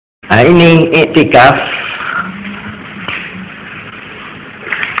Nah, ini iktikaf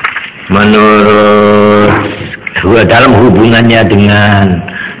menurut dalam hubungannya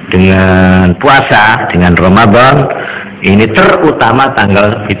dengan puasa, dengan Ramadan, ini terutama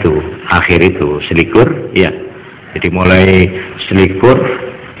tanggal itu, akhir itu, selikur, ya. Jadi mulai selikur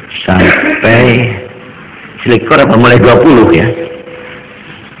sampai selikur apa mulai 20 ya.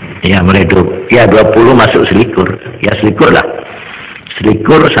 Ya, mulai 20 masuk selikur. Ya, selikur lah.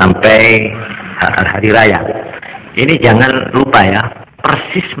 Selikur sampai hari raya. Ini jangan lupa ya,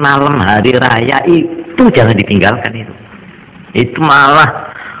 persis malam hari raya itu jangan ditinggalkan itu. Itu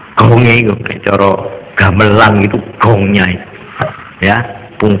malah gongnya itu, coro gamelan itu gongnya itu. Ya,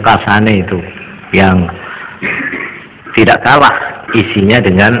 pungkasannya itu yang tidak kalah isinya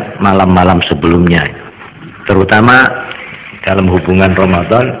dengan malam-malam sebelumnya. Terutama dalam hubungan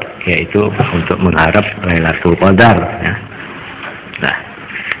Ramadan, yaitu untuk mengharap Lailatul Qadar ya. Nah,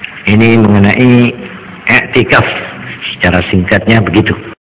 ini mengenai i'tikaf secara singkatnya begitu.